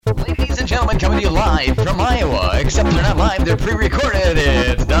coming to you live from Iowa. Except they're not live, they're pre-recorded.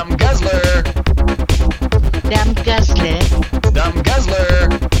 It's Dumb Guzzler. Dumb Guzzler. Dumb Guzzler.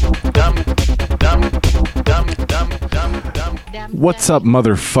 Dumb. What's up,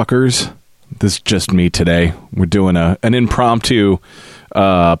 motherfuckers? This is just me today. We're doing an impromptu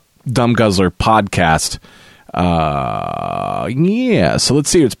Dumb Guzzler podcast. So let's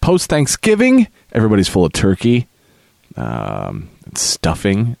see. It's post-Thanksgiving. Everybody's full of turkey,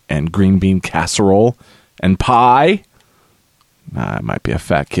 stuffing, and green bean casserole, and pie. I might be a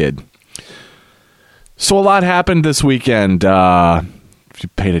fat kid. So a lot happened this weekend. If you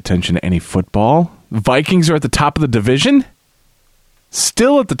paid attention to any football, Vikings are at the top of the division.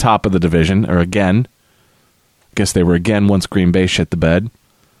 Still at the top of the division, or again. I guess they were again once Green Bay shit the bed.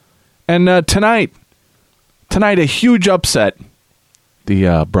 And tonight, a huge upset.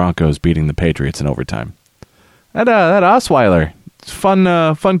 The Broncos beating the Patriots in overtime. That Osweiler, it's fun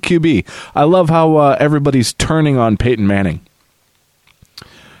QB. I love how everybody's turning on Peyton Manning.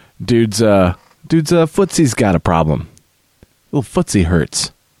 Dude's footsie's got a problem. Little footsie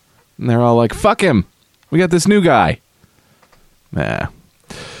hurts, and they're all like, "Fuck him! We got this new guy." Nah.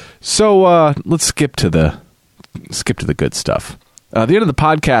 So let's skip to the good stuff. The end of the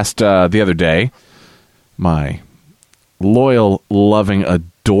podcast the other day, my loyal, loving,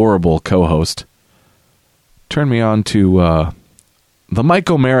 adorable co-host turned me on to the Mike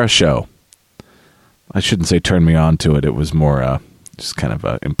O'Mara show. I shouldn't say turned me on to it. It was more just kind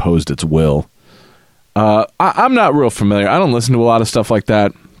of imposed its will. I'm not real familiar. I don't listen to a lot of stuff like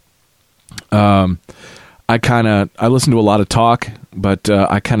that. I listen to a lot of talk, but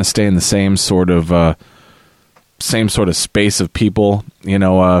I kind of stay in the same sort of space of people. You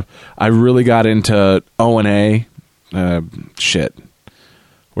know, I really got into O&A. Shit.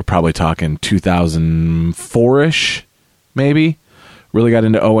 We're probably talking 2004-ish, maybe. Really got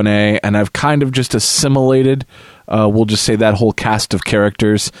into O&A, and I've kind of just assimilated, we'll just say, that whole cast of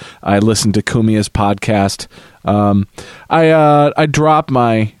characters. I listened to Kumia's podcast. I dropped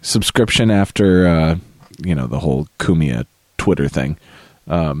my subscription after, the whole Kumia Twitter thing.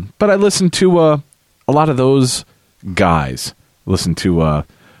 But I listened to a lot of those guys. I listened to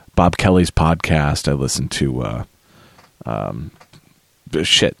Bob Kelly's podcast. I listened to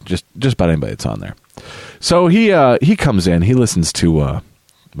just about anybody that's on there. So he comes in. He listens to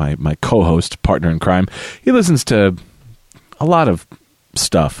my co-host, partner in crime. He listens to a lot of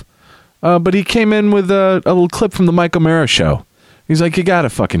stuff. But he came in with a little clip from the Mike O'Mara show. He's like, "You gotta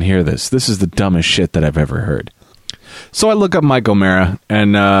fucking hear this. This is the dumbest shit that I've ever heard." So I look up Mike O'Mara,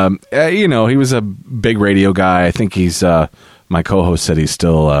 and he was a big radio guy. I think he's my co-host said he's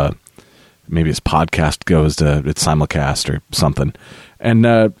still maybe his podcast goes to it's simulcast or something.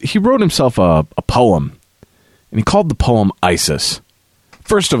 And he wrote himself a poem, and he called the poem ISIS.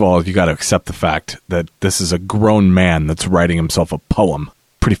 First of all, you got to accept the fact that this is a grown man that's writing himself a poem.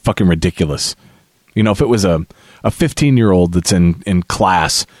 Pretty fucking ridiculous. You know, if it was a 15-year-old that's in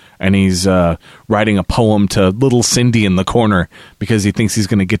class and he's writing a poem to little Cindy in the corner because he thinks he's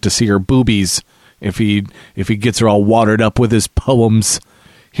going to get to see her boobies if he gets her all watered up with his poems.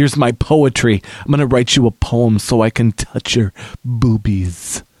 Here's my poetry. I'm going to write you a poem so I can touch your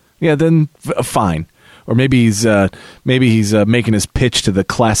boobies. Yeah, then fine. Or maybe he's making his pitch to the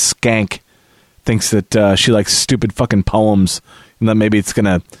class skank. Thinks that she likes stupid fucking poems, and that maybe it's going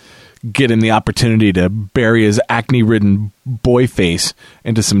to get him the opportunity to bury his acne-ridden boy face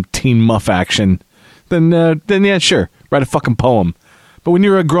into some teen muff action. Then yeah, sure, write a fucking poem. But when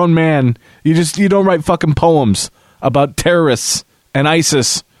you're a grown man, you don't write fucking poems about terrorists and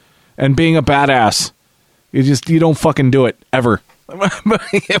ISIS and being a badass. You don't fucking do it ever. I mean,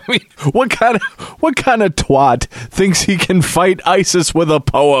 what kind of twat thinks he can fight ISIS with a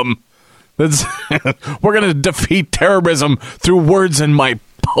poem? We're gonna defeat terrorism through words in my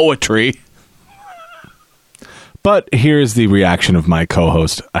poetry. But here's the reaction of my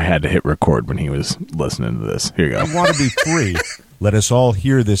co-host. I had to hit record when he was listening to this. Here you go. I want to be free. Let us all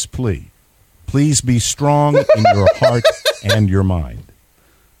hear this plea. Please be strong in your heart and your mind.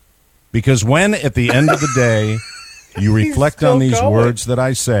 Because when, at the end of the day, you reflect on these words that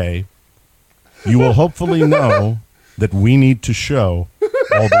I say, you will hopefully know that we need to show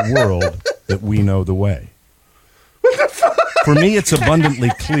all the world that we know the way. For me, it's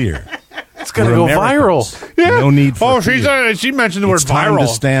abundantly clear. It's going to go viral. Yeah. No need for fear. She mentioned the word It's time viral. to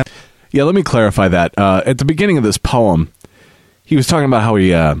stand. Yeah, let me clarify that. At the beginning of this poem, he was talking about how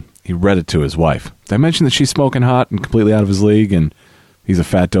he read it to his wife. Did I mention that she's smoking hot and completely out of his league, and he's a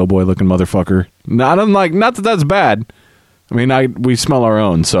fat doughboy looking motherfucker? Not that that's bad. I mean, we smell our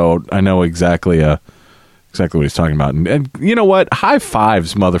own, so I know exactly what he's talking about. And you know what? High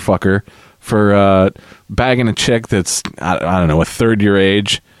fives, motherfucker, for bagging a chick that's, I don't know, a third-year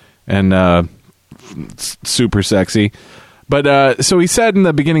age and super sexy. But so he said in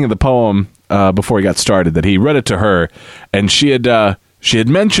the beginning of the poem, before he got started, that he read it to her, and she had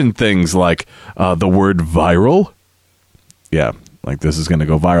mentioned things like the word viral. Yeah, like this is going to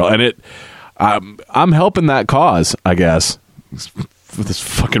go viral. And I'm helping that cause, I guess, with this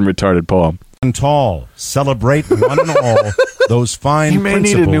fucking retarded poem. And tall, celebrate one and all those fine He may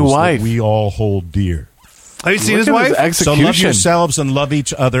need a principles new wife. that we all hold dear. Have you seen his Look at wife? his So execution. love yourselves and love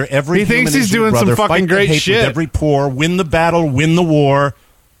each other. Every He thinks human he's is your doing some brother. fucking Fight the great hate shit. With every pore, win the battle, win the war.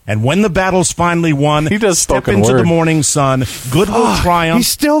 And when the battle's finally won, He does step spoken into word. the morning sun. Good will triumph. he's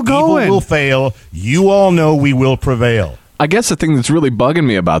still going. Evil will fail. You all know we will prevail. I guess the thing that's really bugging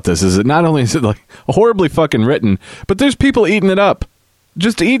me about this is that not only is it like horribly fucking written, but there's people eating it up,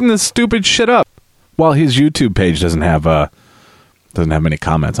 just eating this stupid shit up. While his YouTube page doesn't have many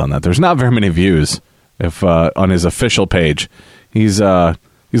comments on that. There's not very many views. If on his official page, he's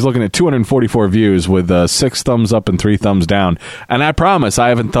looking at 244 views with 6 thumbs up and 3 thumbs down. And I promise I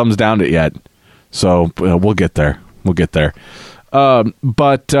haven't thumbs downed it yet. So we'll get there. We'll get there.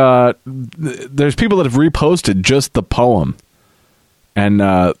 But there's people that have reposted just the poem. And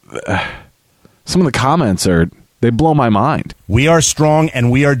some of the comments they blow my mind. We are strong and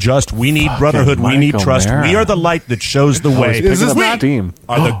we are just. We need brotherhood. We need Michael trust. Mara. We are the light that shows the way. Is this we not Steam?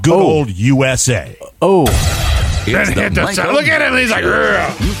 are the good old USA. Oh, It's the Michael Look at him. He's like,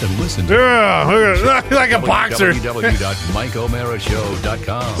 "Ugh, You can listen to ugh," he's like a boxer.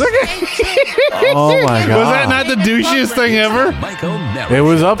 www.mikeomarashow.com. oh my God. Was that not the douchiest thing ever? Mike O'Mara. It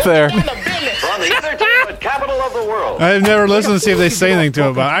was up there. From the entertainment capital of the world. I've never listened to see if they say anything to him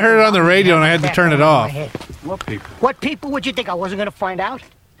about it. I heard it on the radio and I had to turn it off. What people would you think I wasn't going to find out?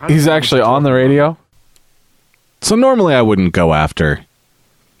 He's actually on the radio. So normally I wouldn't go after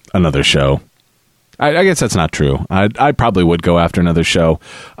another show. I guess that's not true. I probably would go after another show.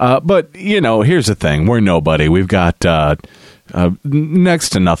 But, here's the thing. We're nobody. We've got next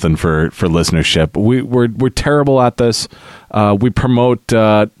to nothing for listenership. We're terrible at this. We promote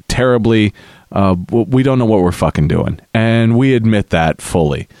terribly. We don't know what we're fucking doing. And we admit that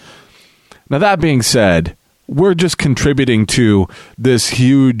fully. Now, that being said, we're just contributing to this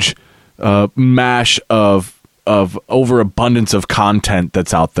huge mash of overabundance of content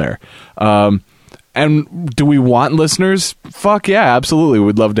that's out there. And do we want listeners? Fuck yeah, absolutely.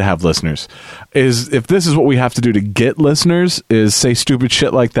 We'd love to have listeners. If this is what we have to do to get listeners, is say stupid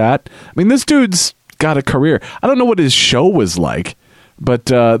shit like that. I mean, this dude's got a career. I don't know what his show was like, but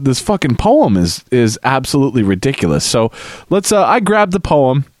this fucking poem is absolutely ridiculous. So let's. I grabbed the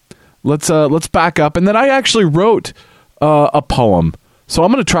poem. Let's back up, and then I actually wrote a poem. So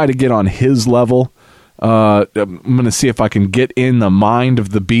I'm going to try to get on his level. I'm going to see if I can get in the mind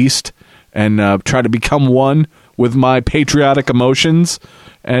of the beast and try to become one with my patriotic emotions.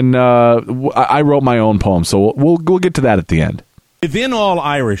 And I wrote my own poem, so we'll get to that at the end. Within all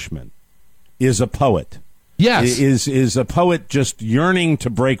Irishmen is a poet. Yes. Is a poet just yearning to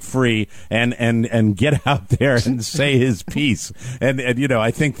break free and get out there and say his piece. And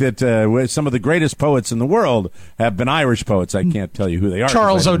I think that some of the greatest poets in the world have been Irish poets. I can't tell you who they are.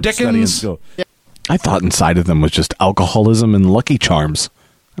 Charles O. Dickens. I thought inside of them was just alcoholism and Lucky Charms.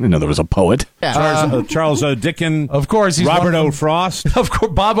 I didn't know there was a poet. Charles O. Dickens. Of course, he's Robert one O. of them. Frost. Of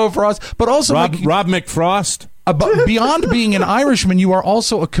course, Bob O. Frost, but also Rob McFrost. but beyond being an Irishman, you are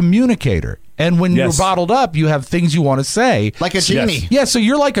also a communicator. And when Yes. you're bottled up, you have things you want to say. Like a genie. Yeah, so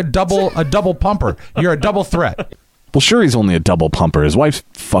you're like a double pumper. You're a double threat. Well, sure, he's only a double pumper. His wife's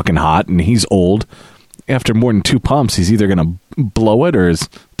fucking hot, and he's old. After more than 2 pumps, he's either going to blow it or his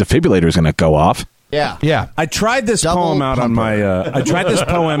defibrillator's going to go off. Yeah. Yeah. I tried this Double poem out on pumper. my. I tried this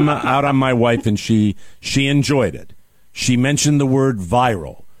poem out on my wife, and she enjoyed it. She mentioned the word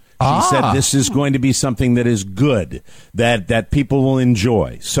viral. She said this is going to be something that is good, that people will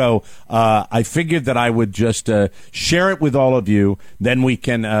enjoy. So I figured that I would just share it with all of you. Then we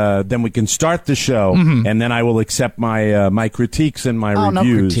can start the show, and then I will accept my my critiques and my no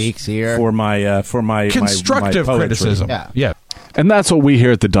reviews critiques here. for my Constructive my poetry. criticism. Yeah. And that's what we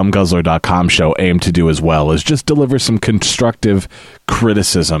here at the dumbguzzler.com show aim to do as well, is just deliver some constructive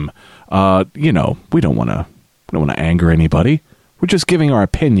criticism. We don't want to anger anybody. We're just giving our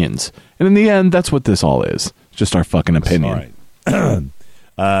opinions. And in the end, that's what this all is. Just our fucking opinion. All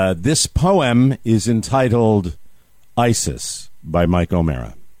right. This poem is entitled ISIS by Mike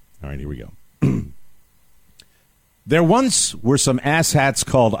O'Mara. All right, here we go. There once were some asshats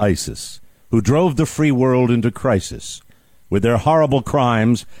called ISIS who drove the free world into crisis. with their horrible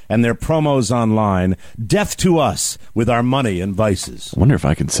crimes and their promos online. Death to us with our money and vices. I wonder if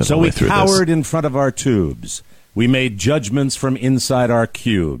I can set So my way we through cowered this. in front of our tubes. We made judgments from inside our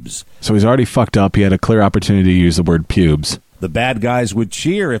cubes. So he's already fucked up. He had a clear opportunity to use the word pubes. The bad guys would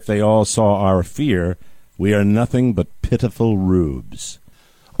cheer if they all saw our fear. We are nothing but pitiful rubes.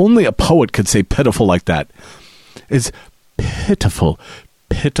 Only a poet could say pitiful like that. It's pitiful.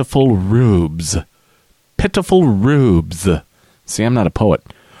 Pitiful rubes. Pitiful rubes. See, I'm not a poet.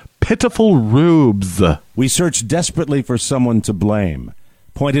 Pitiful rubes. We searched desperately for someone to blame,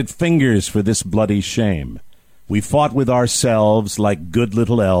 pointed fingers for this bloody shame. We fought with ourselves like good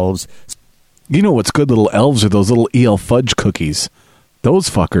little elves. You know what's good little elves are those little E.L. Fudge cookies. Those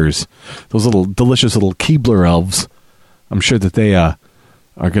fuckers. Those little delicious little Keebler elves. I'm sure that they are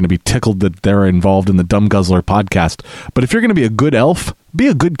going to be tickled that they're involved in the Dumb Guzzler podcast. But if you're going to be a good elf, be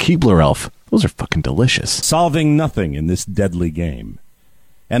a good Keebler elf. Those are fucking delicious. Solving nothing in this deadly game.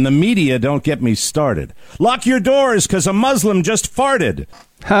 And the media don't get me started. Lock your doors, 'cause a Muslim just farted.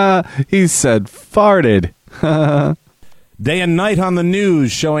 Ha, he said farted. Day and night on the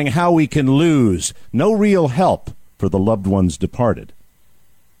news showing how we can lose. No real help for the loved ones departed.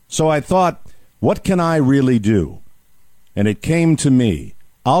 So I thought, what can I really do? And it came to me,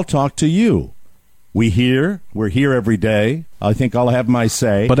 I'll talk to you. We're here every day. I think I'll have my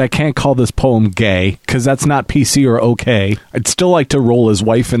say. But I can't call this poem gay, because that's not PC or okay. I'd still like to roll his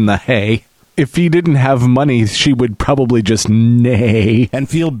wife in the hay. If he didn't have money, she would probably just neigh. And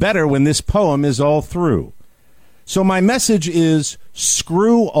feel better when this poem is all through. So my message is,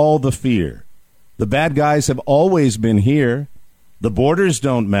 screw all the fear. The bad guys have always been here. The borders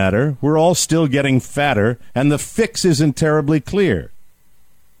don't matter. We're all still getting fatter, and the fix isn't terribly clear.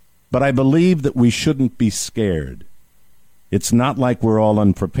 But I believe that we shouldn't be scared. It's not like we're all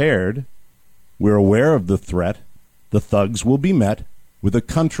unprepared. We're aware of the threat. The thugs will be met with a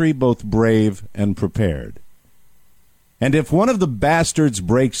country both brave and prepared. And if one of the bastards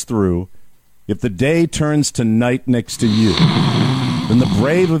breaks through, if the day turns to night next to you, then the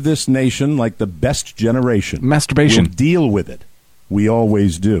brave of this nation, like the best generation, Masturbation. will deal with it. We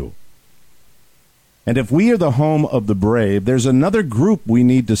always do. And if we are the home of the brave, there's another group we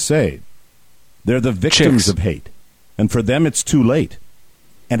need to save. They're the victims Chicks. of hate. And for them, it's too late.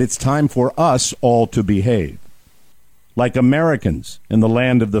 And it's time for us all to behave. Like Americans in the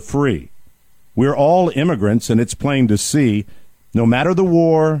land of the free. We're all immigrants, and it's plain to see. No matter the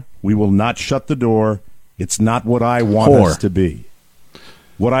war, we will not shut the door. It's not what I want us to be.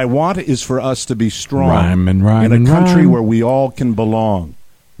 What I want is for us to be strong Rhyme and rhyme in a and country rhyme. where we all can belong.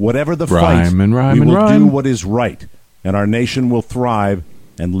 Whatever the Rhyme fight, and rhyme we and will do rhyme. what is right, and our nation will thrive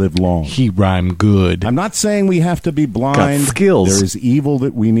and live long. He rhymed good. I'm not saying we have to be blind. skills. There is evil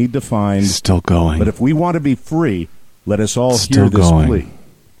that we need to find. Still going. But if we want to be free, let us all Still hear this going. plea.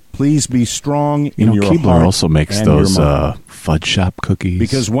 Please be strong you in know, your Keebler heart also makes and those your mind. fudge shop cookies.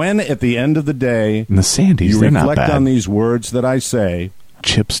 Because when, at the end of the day, and the Sandies, you they're not reflect bad. on these words that I say,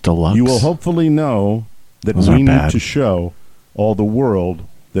 Chips Deluxe. you will hopefully know that Those we aren't need bad. to show all the world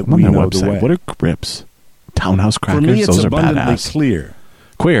that I'm on we their know the website. way. What are grips? Townhouse For crackers? me, it's those are abundantly badass. clear.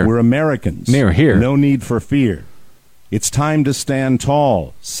 Queer. We're Americans. Near here. No need for fear. It's time to stand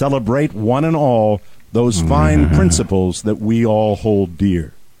tall, celebrate one and all those fine principles that we all hold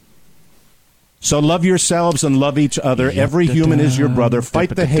dear. So love yourselves and love each other. Every human is your brother.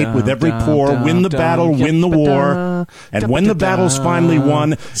 Fight the hate with every pore. Win the battle, win the war. And when the battle's finally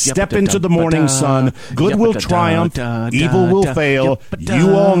won, step into the morning sun. Good will triumph. Evil will fail.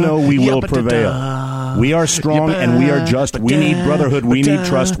 You all know we will prevail. We are strong and we are just. We need brotherhood. We need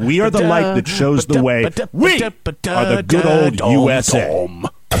trust. We are the light that shows the way. We are the good old USA.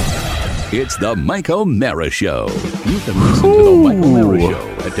 It's the Mike O'Mara Show. You can listen to the Mike O'Mara Show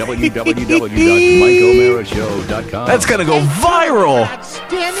at www.mikeomarashow.com. That's gonna go viral.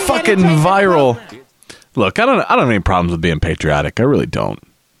 Fucking viral. Look, I don't have any problems with being patriotic. I really don't.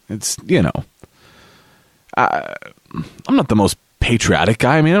 It's, you know, I'm not the most patriotic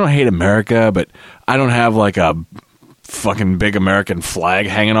guy. I mean, I don't hate America, but I don't have like a fucking big American flag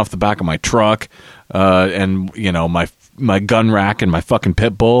hanging off the back of my truck, and you know, my gun rack and my fucking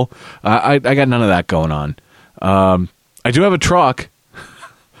pit bull. I got none of that going on. I do have a truck.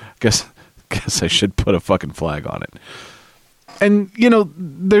 Guess I should put a fucking flag on it. And you know,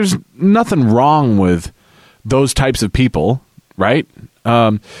 there's nothing wrong with those types of people, right?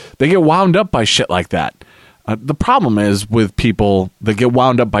 They get wound up by shit like that. The problem is with people that get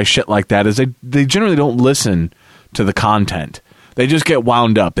wound up by shit like that is they generally don't listen to the content. They just get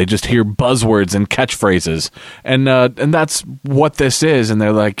wound up. They just hear buzzwords and catchphrases, and that's what this is. And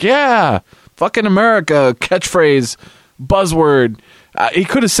they're like, "Yeah, fucking America!" Catchphrase, buzzword. He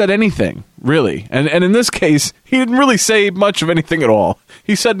could have said anything, really. And in this case, he didn't really say much of anything at all.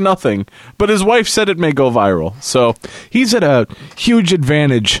 He said nothing. But his wife said it may go viral. So he's at a huge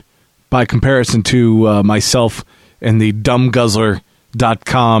advantage by comparison to myself and the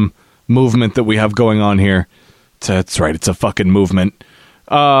dumbguzzler.com movement that we have going on here. That's right. It's a fucking movement.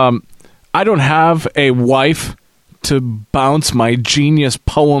 I don't have a wife to bounce my genius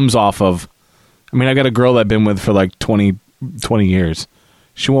poems off of. I mean, I got a girl that I've been with for like 20 years.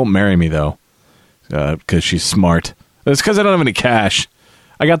 She won't marry me, though, because she's smart. It's because I don't have any cash.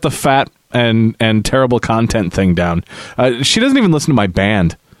 I got the fat and terrible content thing down. She doesn't even listen to my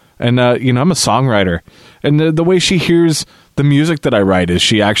band. And, I'm a songwriter. And the way she hears the music that I write is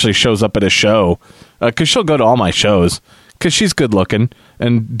she actually shows up at a show. Because she'll go to all my shows. Because she's good looking.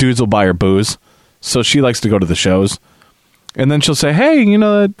 And dudes will buy her booze. So she likes to go to the shows. And then she'll say, hey,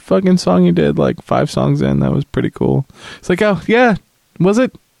 that fucking song you did like 5 songs in, that was pretty cool. It's like, oh, yeah, was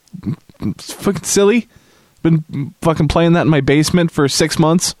it? It's fucking silly. Been fucking playing that in my basement for 6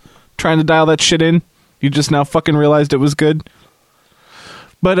 months, trying to dial that shit in. You just now fucking realized it was good.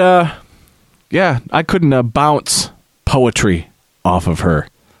 But, yeah, I couldn't bounce poetry off of her.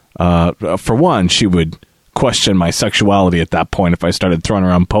 For one, she would question my sexuality at that point if I started throwing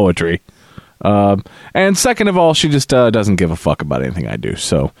around poetry. And second of all, she just doesn't give a fuck about anything I do.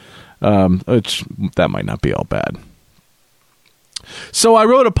 So that might not be all bad. So I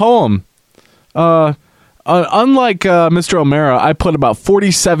wrote a poem. Unlike Mr. O'Mara, I put about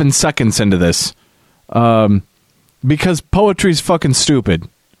 47 seconds into this because poetry's fucking stupid,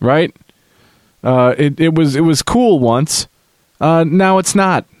 right? It was cool once. Now it's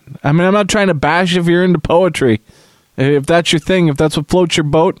not. I mean, I'm not trying to bash if you're into poetry. If that's your thing, if that's what floats your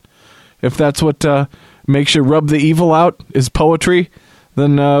boat, if that's what makes you rub the evil out is poetry,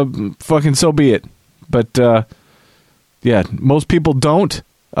 then fucking so be it. But, yeah, most people don't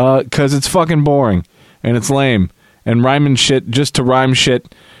because it's fucking boring and it's lame. And rhyming shit just to rhyme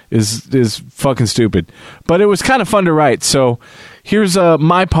shit is fucking stupid. But it was kind of fun to write. So here's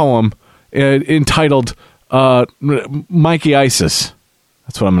my poem entitled Mikey Isis.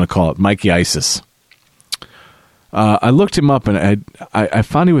 That's what I'm going to call it, Mikey Isis. I looked him up, and I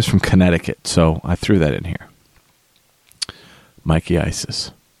found he was from Connecticut, so I threw that in here. Mikey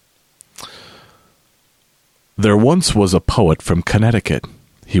Isis. There once was a poet from Connecticut.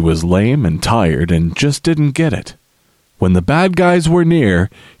 He was lame and tired and just didn't get it. When the bad guys were near,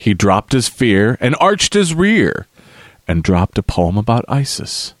 he dropped his fear and arched his rear and dropped a poem about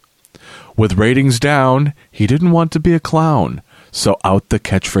ISIS. With ratings down, he didn't want to be a clown, so out the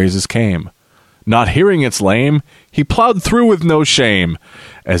catchphrases came. Not hearing it's lame, he plowed through with no shame,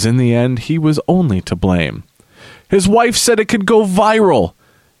 as in the end he was only to blame. His wife said it could go viral,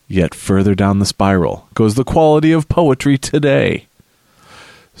 yet further down the spiral goes the quality of poetry today.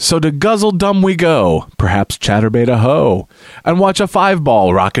 So to guzzle-dum we go, perhaps chatterbait a hoe, and watch a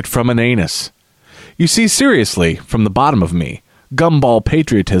 5-ball rocket from an anus. You see, seriously, from the bottom of me, gumball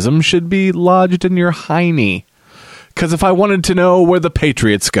patriotism should be lodged in your hiney. 'Cause if I wanted to know where the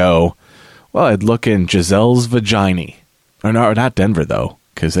Patriots go, well, I'd look in Giselle's vagina. Or no, not Denver, though,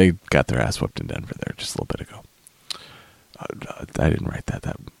 because they got their ass whipped in Denver there just a little bit ago. I didn't write that.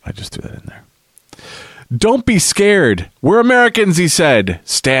 I just threw that in there. Don't be scared. We're Americans, he said.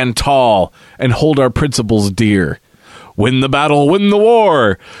 Stand tall and hold our principles dear. Win the battle, win the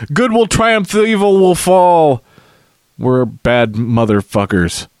war. Good will triumph, the evil will fall. We're bad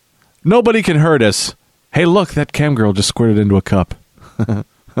motherfuckers. Nobody can hurt us. Hey, look, that cam girl just squirted into a cup.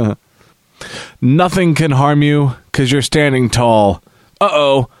 Nothing can harm you because you're standing tall.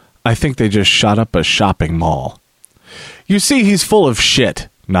 Uh-oh, I think they just shot up a shopping mall. You see, he's full of shit.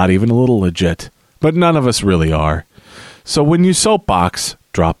 Not even a little legit. But none of us really are. So when you soapbox,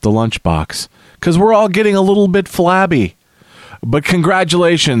 drop the lunchbox. Because we're all getting a little bit flabby. But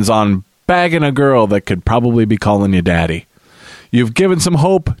congratulations on bagging a girl that could probably be calling you daddy. You've given some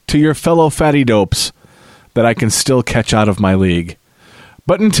hope to your fellow fatty dopes that I can still catch out of my league.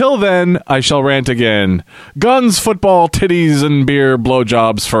 But until then, I shall rant again. Guns, football, titties, and beer,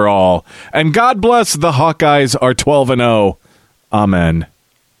 blowjobs for all. And God bless the Hawkeyes are 12-0. Amen.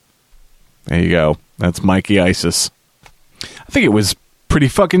 There you go. That's Mikey Isis. I think it was pretty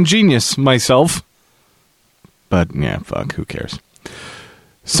fucking genius myself. But, yeah, fuck, who cares?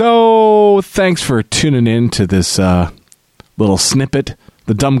 So, thanks for tuning in to this little snippet.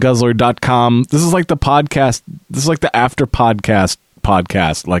 TheDumbGuzzler.com. This is like the podcast. This is like the after podcast.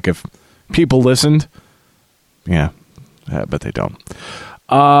 Like if people listened. Yeah, but they don't.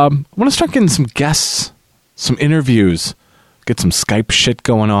 I want to start getting some guests, some interviews, get some Skype shit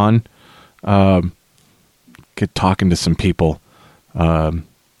going on. get talking to some people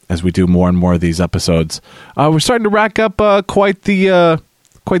as we do more and more of these episodes. We're starting to rack up quite the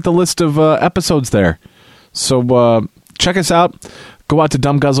list of episodes there. So check us out. Go out to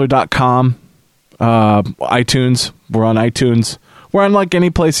dumbguzzler.com. iTunes. We're on iTunes. We're on like any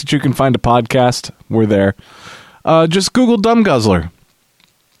place that you can find a podcast. We're there. Just Google Dumb Guzzler.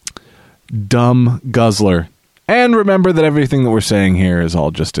 Dumb Guzzler. And remember that everything that we're saying here is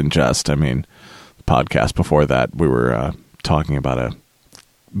all just in jest. I mean, the podcast before that, we were talking about a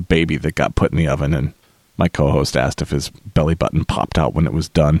baby that got put in the oven, and my co-host asked if his belly button popped out when it was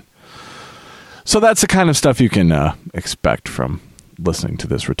done. So that's the kind of stuff you can expect from listening to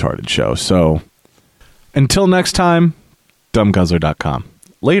this retarded show. So until next time, dumbguzzler.com.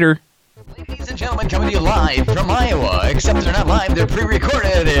 Later. Ladies and gentlemen, coming to you live from Iowa. Except they're not live, they're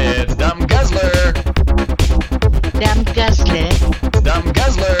pre-recorded. It's Dumb Guzzler. Dumb Guzzler. Dumb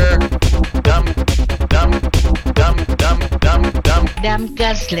Guzzler. Dumb Dumb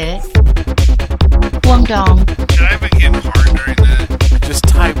Guzzler. Wong Dong. Should I have been getting hard during that? Just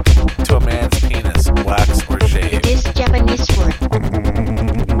type to a man's penis, wax or shave. This Japanese word.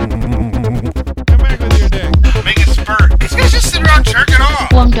 Come back with your dick. Make it spurt. These guys just sit around jerking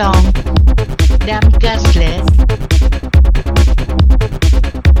off. Wong Dong. Dumb Guzzler.